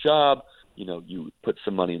go get a job, you put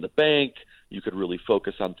some money in the bank, you could really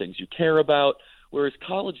focus on things you care about. Whereas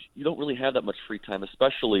college, you don't really have that much free time,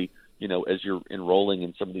 especially as you're enrolling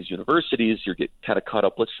in some of these universities, you get kind of caught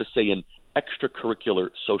up, let's just say, in extracurricular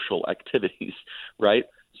social activities, right?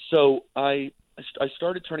 So I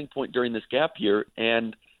started Turning Point during this gap year,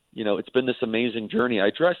 and it's been this amazing journey. I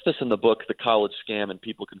address this in the book, The College Scam, and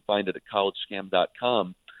people can find it at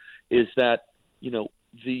collegescam.com, is that,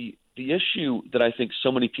 the issue that I think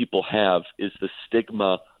so many people have is the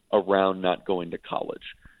stigma around not going to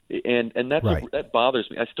college. And that's Right. that bothers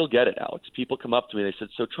me. I still get it, Alex. People come up to me and they said,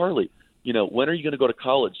 so Charlie, when are you going to go to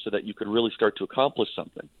college so that you can really start to accomplish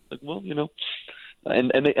something? Like, well,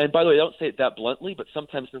 and by the way, they don't say it that bluntly, but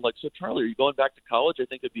sometimes they're like, so Charlie, are you going back to college? I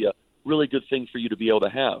think it'd be a really good thing for you to be able to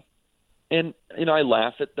have. And, I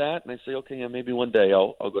laugh at that and I say, okay, yeah, maybe one day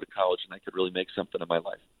I'll go to college and I could really make something of my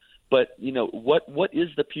life. But, what is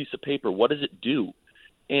the piece of paper? What does it do?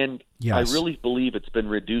 And Yes. I really believe it's been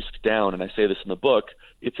reduced down, and I say this in the book,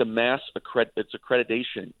 it's a it's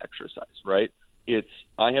accreditation exercise, right? It's,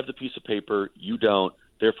 I have the piece of paper, you don't,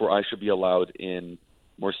 therefore I should be allowed in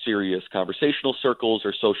more serious conversational circles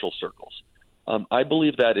or social circles. I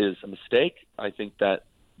believe that is a mistake. I think that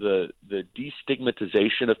the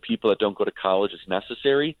destigmatization of people that don't go to college is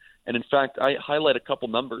necessary. And in fact, I highlight a couple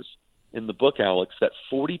numbers in the book, Alex, that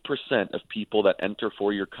 40% of people that enter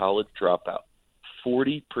four-year college drop out.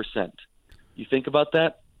 40%. You think about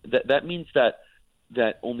that? That means that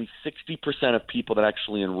only 60% of people that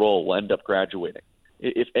actually enroll will end up graduating.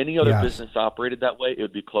 If any other Yes. business operated that way, it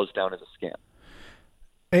would be closed down as a scam.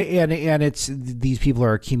 And it's these people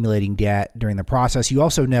are accumulating debt during the process. You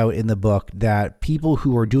also note in the book that people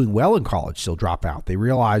who are doing well in college still drop out. They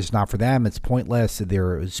realize it's not for them. It's pointless.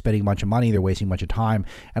 They're spending a bunch of money. They're wasting a bunch of time.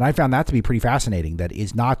 And I found that to be pretty fascinating. That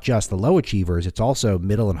it's not just the low achievers. It's also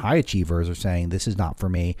middle and high achievers are saying this is not for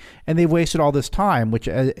me. And they've wasted all this time, which,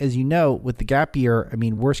 as you know, with the gap year, I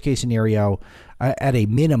mean, worst case scenario, at a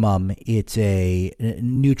minimum, it's a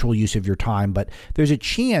neutral use of your time, but there's a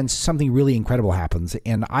chance something really incredible happens.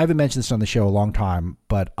 And I haven't mentioned this on the show a long time,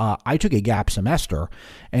 but I took a gap semester.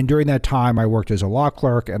 And during that time, I worked as a law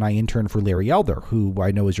clerk and I interned for Larry Elder, who I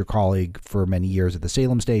know is your colleague for many years at the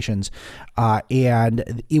Salem stations.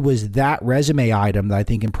 And it was that resume item that I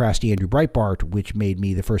think impressed Andrew Breitbart, which made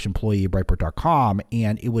me the first employee of Breitbart.com.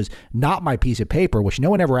 And it was not my piece of paper, which no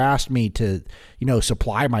one ever asked me to,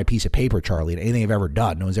 supply my piece of paper, Charlie, anything I've ever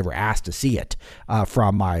done. No one's ever asked to see it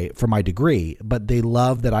from my degree, but they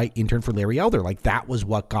love that I interned for Larry Elder. Like that was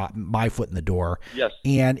what got my foot in the door. Yes.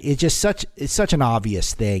 And it's just such an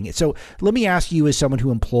obvious thing. So let me ask you, as someone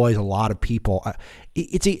who employs a lot of people,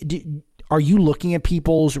 are you looking at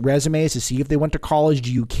people's resumes to see if they went to college?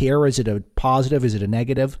 Do you care? Is it a positive? Is it a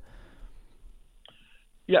negative?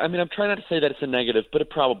 Yeah, I mean, I'm trying not to say that it's a negative, but it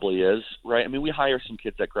probably is, right? I mean, we hire some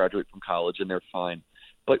kids that graduate from college and they're fine.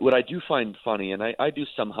 But what I do find funny, and I do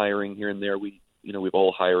some hiring here and there, we have a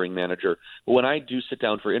whole hiring manager. But when I do sit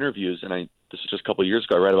down for interviews, and this was just a couple of years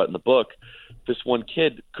ago, I read about it in the book, this one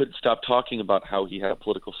kid couldn't stop talking about how he had a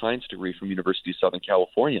political science degree from University of Southern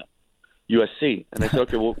California, USC. And I said,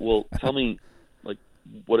 okay, well, tell me, like,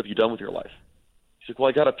 what have you done with your life? He's like, well,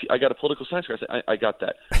 I got a political science degree. I said, I got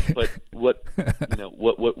that. But what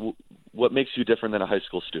makes you different than a high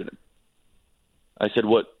school student? I said,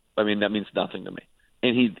 that means nothing to me.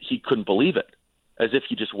 And he couldn't believe it, as if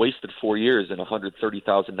he just wasted 4 years and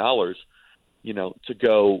 $130,000, to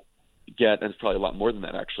go get, and it's probably a lot more than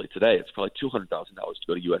that actually today. It's probably $200,000 to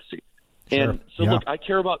go to USC. Sure. And so Yeah. look,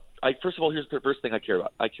 first of all, here's the first thing I care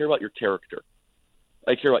about. I care about your character.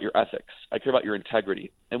 I care about your ethics. I care about your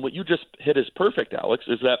integrity. And what you just hit is perfect, Alex,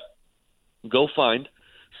 is that go find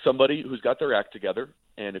somebody who's got their act together.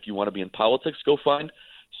 And if you want to be in politics, go find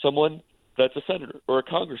someone that's a senator or a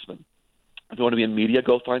congressman. If you want to be in media,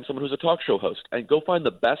 go find someone who's a talk show host. And go find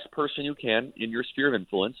the best person you can in your sphere of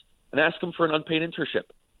influence and ask them for an unpaid internship.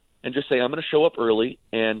 And just say, I'm going to show up early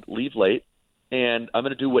and leave late, and I'm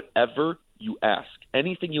going to do whatever you ask,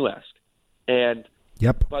 anything you ask. And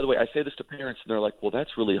Yep. by the way, I say this to parents, and they're like, well,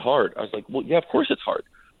 that's really hard. I was like, well, yeah, of course it's hard.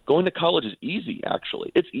 Going to college is easy,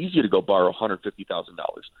 actually. It's easy to go borrow $150,000.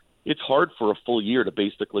 It's hard for a full year to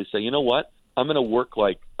basically say, you know what, I'm going to work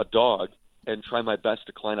like a dog and try my best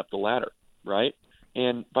to climb up the ladder, right?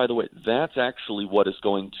 And by the way, that's actually what is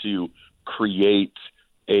going to create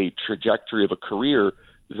a trajectory of a career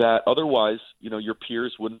that otherwise, your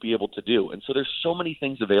peers wouldn't be able to do. And so there's so many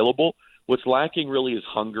things available. What's lacking really is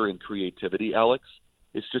hunger and creativity, Alex.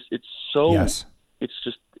 It's just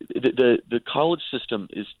the college system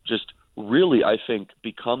is just really, I think,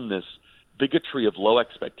 become this bigotry of low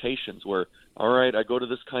expectations where, all right, I go to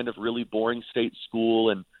this kind of really boring state school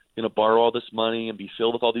and, borrow all this money and be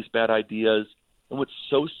filled with all these bad ideas. And what's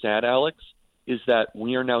so sad, Alex, is that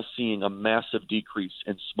we are now seeing a massive decrease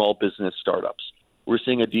in small business startups. We're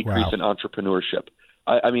seeing a decrease in entrepreneurship.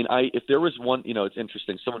 If there was one, it's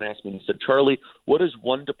interesting. Someone asked me and said, Charlie, what is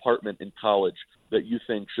one department in college that you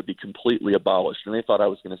think should be completely abolished? And they thought I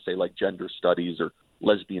was going to say like gender studies or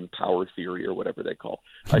lesbian power theory or whatever they call.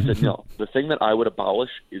 I said, no, the thing that I would abolish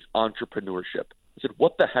is entrepreneurship. I said,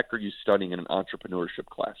 what the heck are you studying in an entrepreneurship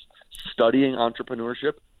class? Studying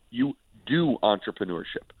entrepreneurship? You do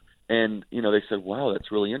entrepreneurship. And, they said, wow,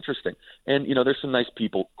 that's really interesting. And, there's some nice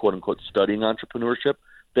people, quote unquote, studying entrepreneurship.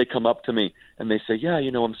 They come up to me and they say, yeah,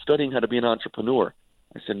 I'm studying how to be an entrepreneur.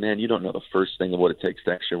 I said, man, you don't know the first thing of what it takes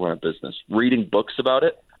to actually run a business. Reading books about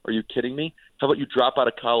it? Are you kidding me? How about you drop out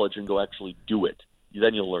of college and go actually do it?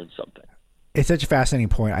 Then you'll learn something. It's such a fascinating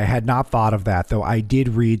point. I had not thought of that, though. I did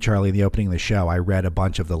read, Charlie, in the opening of the show. I read a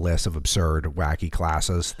bunch of the lists of absurd, wacky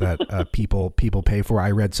classes that people pay for.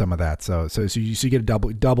 I read some of that, so you get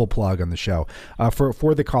a double plug on the show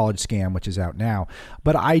for the college scam, which is out now.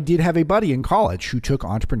 But I did have a buddy in college who took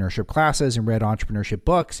entrepreneurship classes and read entrepreneurship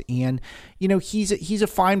books, and he's a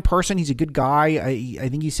fine person. He's a good guy. I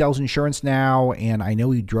think he sells insurance now, and I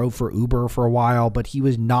know he drove for Uber for a while, but he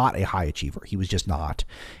was not a high achiever. He was just not.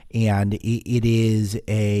 And it is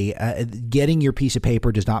getting your piece of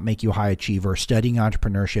paper does not make you a high achiever. Studying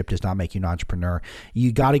entrepreneurship does not make you an entrepreneur.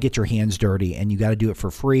 You got to get your hands dirty, and you got to do it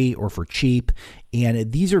for free or for cheap.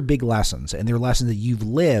 And these are big lessons, and they're lessons that you've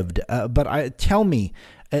lived. But tell me,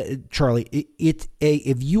 Charlie,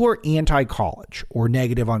 if you are anti-college or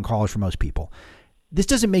negative on college for most people, this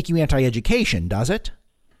doesn't make you anti-education, does it?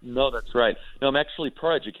 No, that's right. No, I'm actually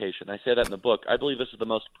pro-education. I say that in the book. I believe this is the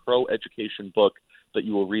most pro-education book that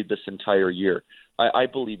you will read this entire year. I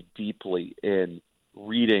believe deeply in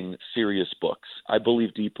reading serious books. I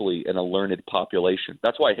believe deeply in a learned population.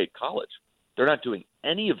 That's why I hate college. They're not doing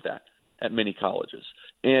any of that at many colleges.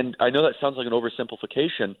 And I know that sounds like an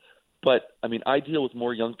oversimplification, but I deal with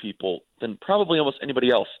more young people than probably almost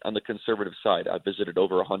anybody else on the conservative side. I've visited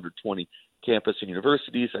over 120 campus and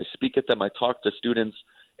universities. I speak at them. I talk to students.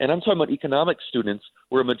 And I'm talking about economics students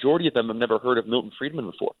where a majority of them have never heard of Milton Friedman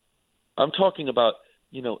before. I'm talking about,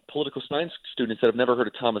 political science students that have never heard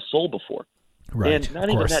of Thomas Sowell before. Right, and not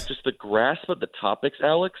even that, just the grasp of the topics,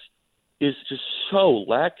 Alex, is just so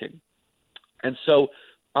lacking. And so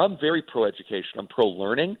I'm very pro-education. I'm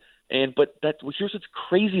pro-learning. But here's what's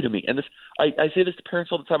crazy to me. And I say this to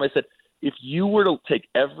parents all the time. I said, if you were to take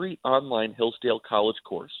every online Hillsdale College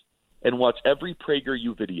course and watch every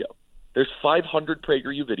PragerU video, there's 500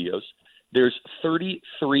 PragerU videos. There's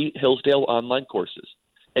 33 Hillsdale online courses.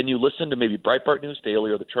 And you listen to maybe Breitbart News Daily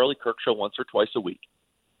or the Charlie Kirk Show once or twice a week.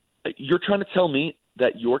 You're trying to tell me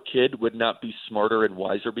that your kid would not be smarter and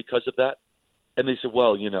wiser because of that? And they said,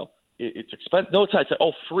 well, it's expensive. No, it's not. I said,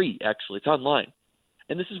 free, actually. It's online.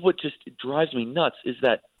 And this is what just drives me nuts is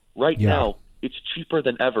that right now it's cheaper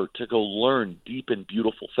than ever to go learn deep and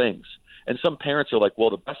beautiful things. And some parents are like, well,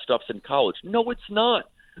 the best stuff's in college. No, it's not.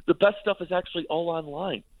 The best stuff is actually all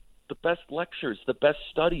online. The best lectures, the best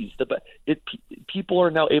studies, people are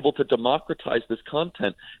now able to democratize this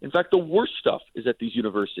content. In fact, the worst stuff is at these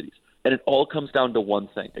universities. And it all comes down to one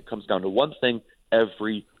thing. It comes down to one thing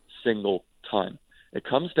every single time. It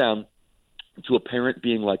comes down to a parent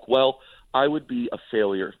being like, well, I would be a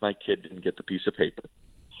failure if my kid didn't get the piece of paper.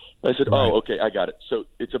 I said, oh, okay, I got it. So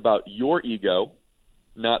it's about your ego,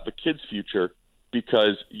 not the kid's future,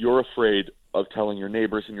 because you're afraid of telling your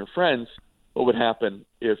neighbors and your friends what would happen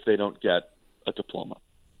if they don't get a diploma.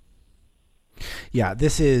 Yeah,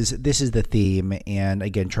 this is the theme. And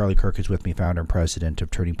again, Charlie Kirk is with me, founder and president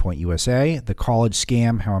of Turning Point USA, The College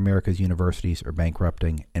Scam, How America's Universities Are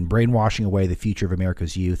Bankrupting and Brainwashing Away the Future of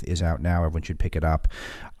America's Youth is out now. Everyone should pick it up.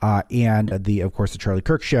 And of course, the Charlie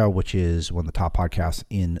Kirk Show, which is one of the top podcasts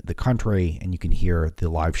in the country. And you can hear the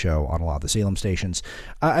live show on a lot of the Salem stations.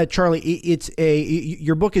 Charlie,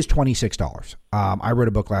 your book is $26. I read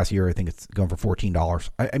a book last year. I think it's going for $14.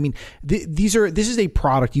 This is a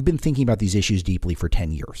product. You've been thinking about these issues deeply for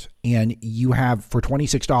 10 years, and you have for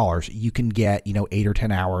 $26, you can get, 8 or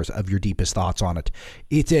 10 hours of your deepest thoughts on it.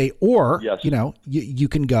 You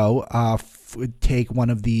can go, take one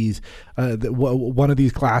of these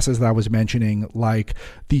classes that I was mentioning, like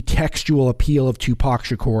the textual appeal of Tupac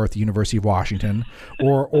Shakur at the University of Washington,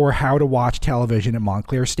 or how to watch television at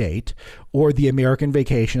Montclair State, or the American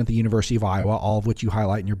Vacation at the University of Iowa, all of which you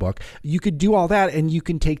highlight in your book. You could do all that, and you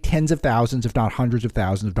can take tens of thousands, if not hundreds of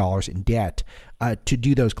thousands of dollars in debt to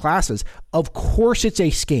do those classes. Of course, it's a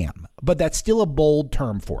scam, but that's still a bold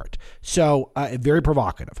term for it. So very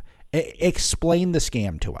provocative. Explain the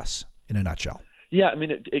scam to us in a nutshell. Yeah,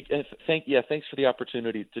 thanks for the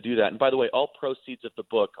opportunity to do that. And by the way, all proceeds of the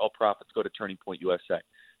book, all profits go to Turning Point USA.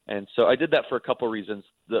 And so I did that for a couple of reasons.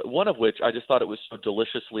 One of which I just thought it was so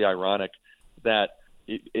deliciously ironic that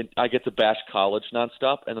I get to bash college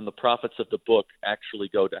nonstop, and then the profits of the book actually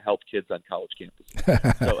go to help kids on college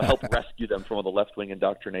campuses. So help rescue them from all the left-wing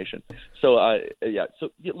indoctrination. So,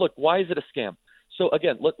 look, why is it a scam? So,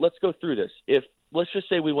 again, let's go through this. Let's just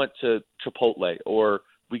say we went to Chipotle or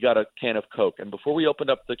we got a can of Coke, and before we opened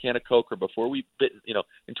up the can of Coke or before we bit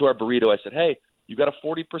into our burrito, I said, hey, you got a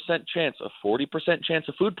 40% chance of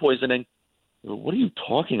food poisoning. What are you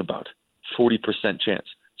talking about? 40% chance.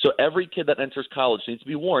 So every kid that enters college needs to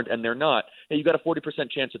be warned, and they're not. Hey, you got a 40%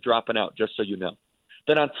 chance of dropping out, just so you know.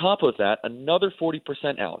 Then on top of that, another 40%,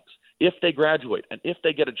 Alex, if they graduate and if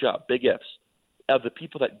they get a job, big ifs, of the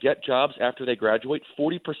people that get jobs after they graduate,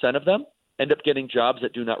 40% of them end up getting jobs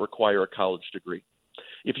that do not require a college degree.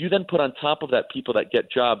 If you then put on top of that people that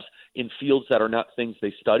get jobs in fields that are not things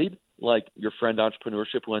they studied, like your friend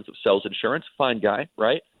entrepreneurship who ends up sells insurance, fine guy,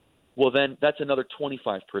 right? Well, then that's another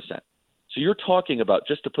 25%. So you're talking about,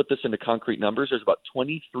 just to put this into concrete numbers, there's about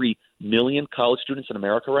 23 million college students in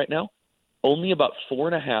America right now. Only about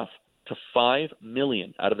 4.5 to 5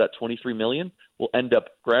 million out of that 23 million will end up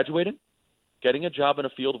graduating, getting a job in a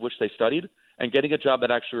field of which they studied, and getting a job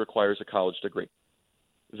that actually requires a college degree.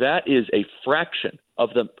 That is a fraction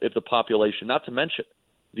of the population. Not to mention,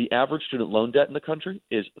 the average student loan debt in the country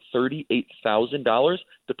is $38,000.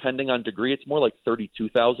 Depending on degree, it's more like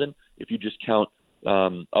 $32,000 if you just count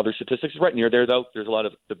other statistics. Right near there, though. There's a lot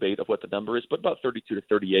of debate of what the number is, but about 32 to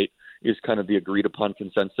 38 is kind of the agreed upon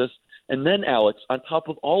consensus. And then, Alex, on top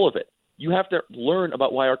of all of it, you have to learn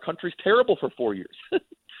about why our country's terrible for 4 years.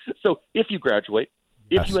 So if you graduate,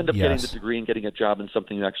 if you end up getting the degree and getting a job in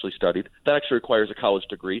something you actually studied, that actually requires a college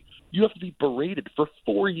degree, you have to be berated for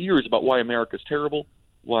 4 years about why America's terrible,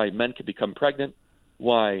 why men can become pregnant,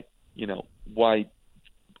 why,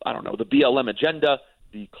 I don't know, the BLM agenda,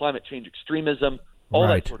 the climate change extremism, all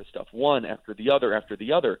that sort of stuff, one after the other after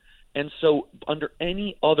the other. And so under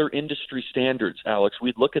any other industry standards, Alex,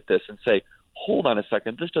 we'd look at this and say, hold on a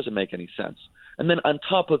second, this doesn't make any sense. And then on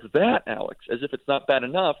top of that, Alex, as if it's not bad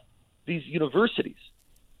enough, these universities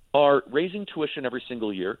are raising tuition every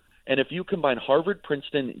single year. And if you combine Harvard,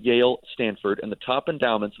 Princeton, Yale, Stanford, and the top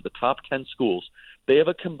endowments of the top 10 schools, they have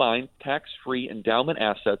a combined tax-free endowment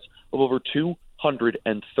assets of over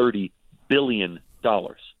 $230 billion.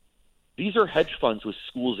 These are hedge funds with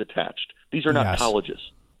schools attached. These are not colleges.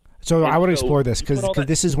 So I want to explore this because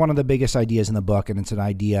this is one of the biggest ideas in the book, and it's an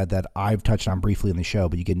idea that I've touched on briefly in the show,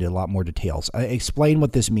 but you get into a lot more details. Explain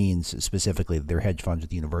what this means specifically, that they're hedge funds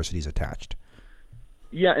with universities attached.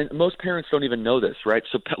 Yeah, and most parents don't even know this, right?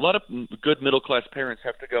 So a lot of good middle-class parents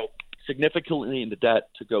have to go significantly into debt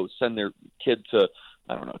to go send their kid to,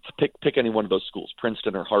 I don't know, to pick any one of those schools,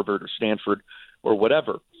 Princeton or Harvard or Stanford or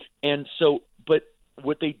whatever. And so, but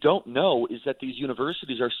what they don't know is that these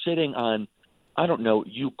universities are sitting on, I don't know,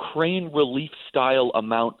 Ukraine relief-style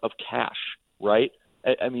amount of cash, right?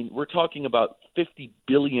 I mean, we're talking about $50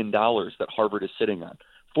 billion that Harvard is sitting on,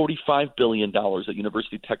 $45 billion that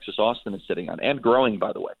University of Texas Austin is sitting on, and growing,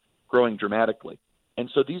 by the way, growing dramatically. And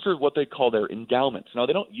so these are what they call their endowments. Now,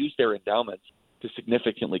 they don't use their endowments to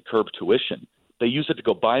significantly curb tuition. They use it to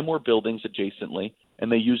go buy more buildings adjacently,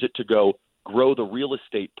 and they use it to go grow the real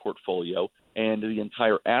estate portfolio and the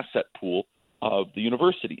entire asset pool of the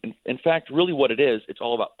university. In fact, really what it is, it's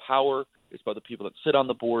all about power. It's about the people that sit on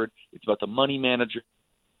the board. It's about the money manager.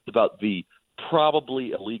 It's about the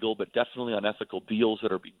probably illegal but definitely unethical deals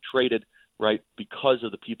that are being traded, right, because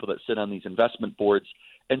of the people that sit on these investment boards.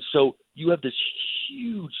 And so you have this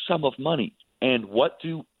huge sum of money. And what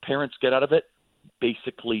do parents get out of it?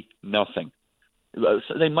 Basically nothing.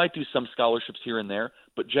 So they might do some scholarships here and there,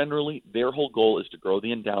 but generally their whole goal is to grow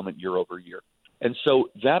the endowment year over year. And so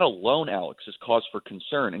that alone, Alex, is cause for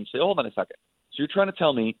concern. And you say, hold on a second. So you're trying to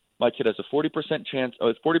tell me my kid has a 40% chance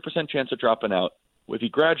of dropping out. If he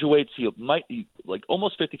graduates, he might be like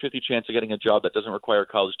almost 50-50 chance of getting a job that doesn't require a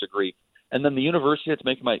college degree. And then the university that's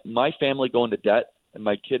making my family go into debt and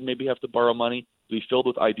my kid maybe have to borrow money to be filled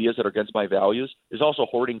with ideas that are against my values is also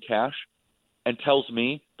hoarding cash and tells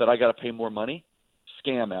me that I got to pay more money.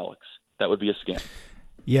 Scam, Alex. That would be a scam.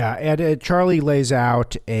 Yeah, and Charlie lays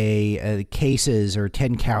out a cases or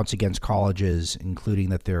 10 counts against colleges, including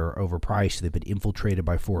that they're overpriced, they've been infiltrated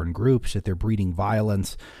by foreign groups, that they're breeding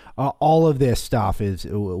violence. All of this stuff is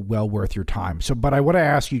well worth your time. So, but I want to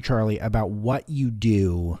ask you, Charlie, about what you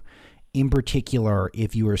do in particular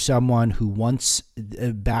if you are someone who wants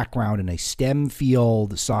a background in a STEM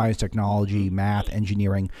field, science, technology, math,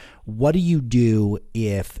 engineering. What do you do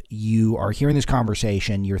if you are hearing this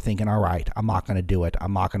conversation, you're thinking, all right, I'm not going to do it.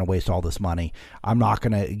 I'm not going to waste all this money. I'm not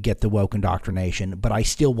going to get the woke indoctrination, but I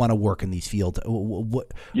still want to work in these fields.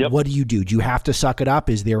 What do you do? Do you have to suck it up?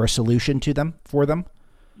 Is there a solution to them for them?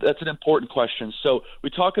 That's an important question. So we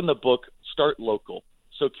talk in the book, start local.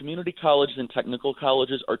 So community colleges and technical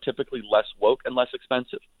colleges are typically less woke and less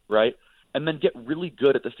expensive, right? And then get really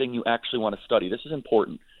good at the thing you actually want to study. This is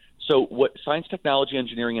important. So what science, technology,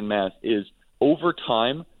 engineering, and math is, over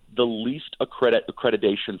time, the least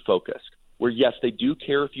accreditation focused, where yes, they do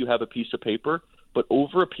care if you have a piece of paper, but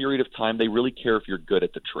over a period of time, they really care if you're good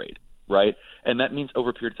at the trade, right? And that means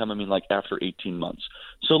over a period of time, I mean like after 18 months.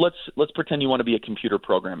 So let's pretend you want to be a computer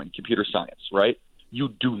programmer, computer science, right? You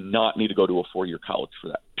do not need to go to a 4-year college for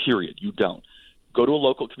that, period. You don't. Go to a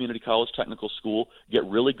local community college, technical school, get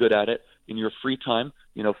really good at it. In your free time,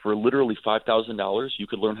 for literally $5,000, you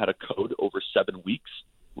could learn how to code over 7 weeks,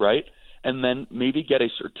 right? And then maybe get a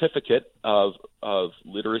certificate of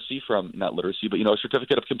literacy from, not literacy, but, a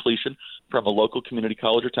certificate of completion from a local community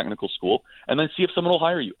college or technical school, and then see if someone will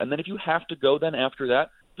hire you. And then if you have to go then after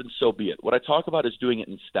that, then so be it. What I talk about is doing it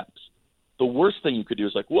in steps. The worst thing you could do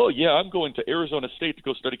is like, well, yeah, I'm going to Arizona State to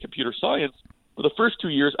go study computer science. For the first 2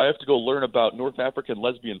 years, I have to go learn about North African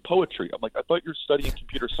lesbian poetry. I'm like, I thought you're studying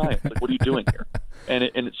computer science. Like, what are you doing here? And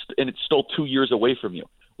it's still 2 years away from you.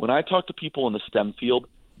 When I talk to people in the STEM field,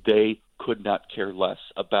 they could not care less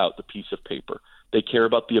about the piece of paper. They care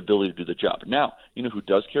about the ability to do the job. Now, who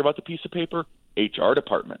does care about the piece of paper? HR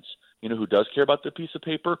departments. Who does care about the piece of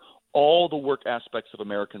paper? All the work aspects of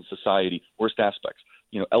American society, worst aspects,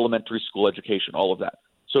 elementary school education, all of that.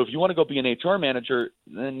 So if you want to go be an HR manager,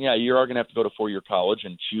 then yeah, you are going to have to go to 4-year college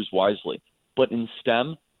and choose wisely. But in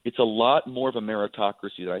STEM, it's a lot more of a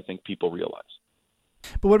meritocracy than I think people realize.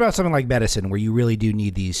 But what about something like medicine, where you really do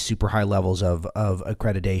need these super high levels of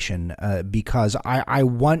accreditation? Because I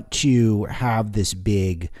want to have this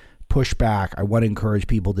big pushback. I want to encourage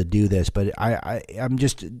people to do this, but I'm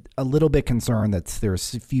just a little bit concerned that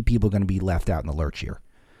there's a few people going to be left out in the lurch here.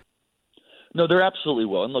 No, there absolutely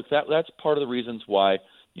will. And look, that's part of the reasons why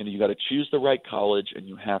you got to choose the right college, and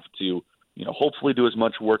you have to hopefully do as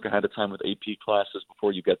much work ahead of time with AP classes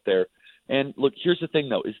before you get there. And look, here's the thing,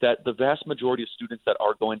 though, is that the vast majority of students that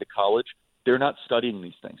are going to college, they're not studying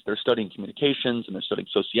these things. They're studying communications and they're studying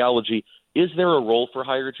sociology. Is there a role for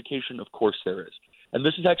higher education? Of course there is. And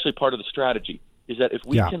this is actually part of the strategy, is that if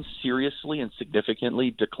we can seriously and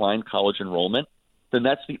significantly decline college enrollment, then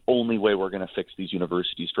that's the only way we're going to fix these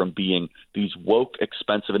universities from being these woke,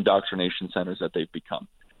 expensive indoctrination centers that they've become.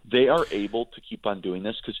 They are able to keep on doing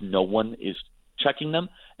this because no one is checking them,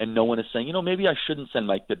 and no one is saying, maybe I shouldn't send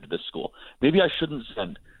my kid to this school. Maybe I shouldn't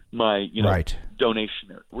send my, donation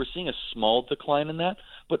there. We're seeing a small decline in that,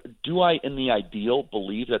 but do I, in the ideal,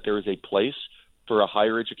 believe that there is a place for a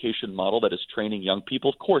higher education model that is training young people?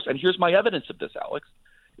 Of course. And here's my evidence of this, Alex,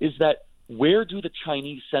 is that where do the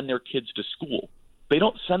Chinese send their kids to school? They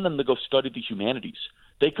don't send them to go study the humanities.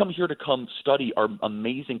 They come here to study our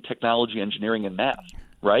amazing technology, engineering, and math,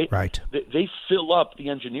 right? Right. They fill up the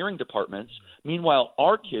engineering departments. Meanwhile,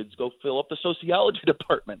 our kids go fill up the sociology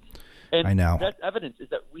department. And I know. That evidence is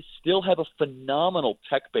that we still have a phenomenal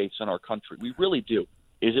tech base in our country. We really do.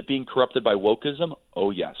 Is it being corrupted by wokeism?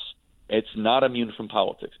 Oh, yes. It's not immune from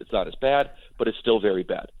politics. It's not as bad, but it's still very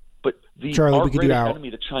bad. But our greatest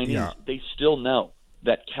enemy, the Chinese, they still know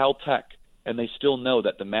that Caltech, and they still know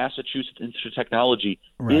that the Massachusetts Institute of Technology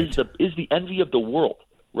is the envy of the world,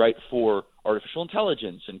 right, for artificial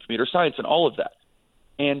intelligence and computer science and all of that.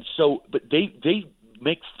 And so, but they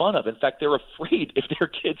make fun of. In fact, they're afraid if their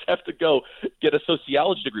kids have to go get a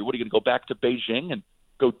sociology degree. What are you going to go back to Beijing and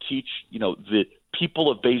go teach, the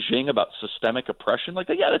people of Beijing about systemic oppression? Like,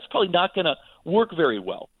 yeah, that's probably not going to work very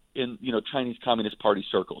well in, Chinese Communist Party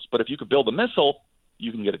circles. But if you could build a missile,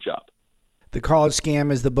 you can get a job. The College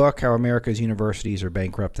Scam is the book, How America's Universities Are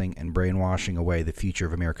Bankrupting and Brainwashing Away the Future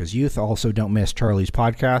of America's Youth. Also, don't miss Charlie's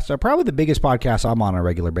podcast, probably the biggest podcast I'm on a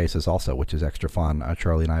regular basis also, which is extra fun.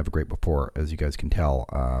 Charlie and I have a great rapport, as you guys can tell,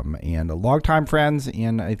 and longtime friends,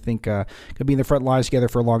 and I think going to be in the front lines together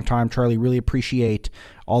for a long time. Charlie, really appreciate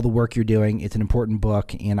all the work you're doing. It's an important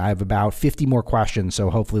book, and I have about 50 more questions, so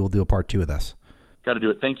hopefully we'll do a part 2 of this. Got to do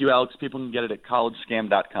it. Thank you, Alex. People can get it at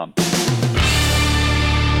collegescam.com.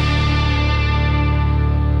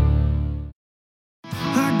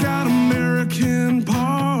 American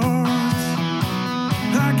parts.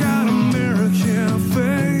 I got American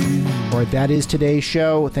faith. All right, that is today's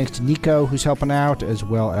show. Thanks to Nico, who's helping out, as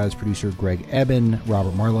well as producer Greg Eben.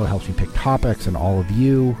 Robert Marlowe helps me pick topics, and all of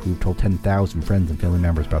you who've told 10,000 friends and family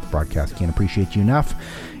members about the broadcast. Can't appreciate you enough.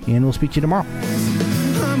 And we'll speak to you tomorrow.